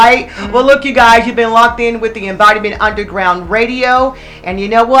Right? Well, look, you guys, you've been locked in with the Embodiment Underground Radio. And you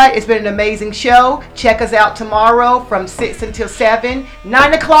know what? It's been an amazing show. Check us out tomorrow from 6 until 7.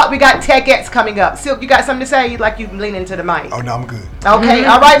 9 o'clock, we got Tech X coming up. Silk, you got something to say? Like you lean into the mic. Oh, no, I'm good. Okay.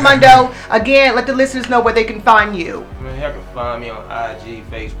 All right, Mundo. Again, let the listeners know where they can find you. You can find me on IG,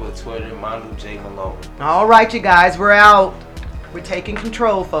 Facebook, Twitter, Mondo J Malone. All right, you guys, we're out. We're taking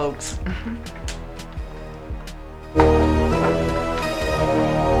control, folks.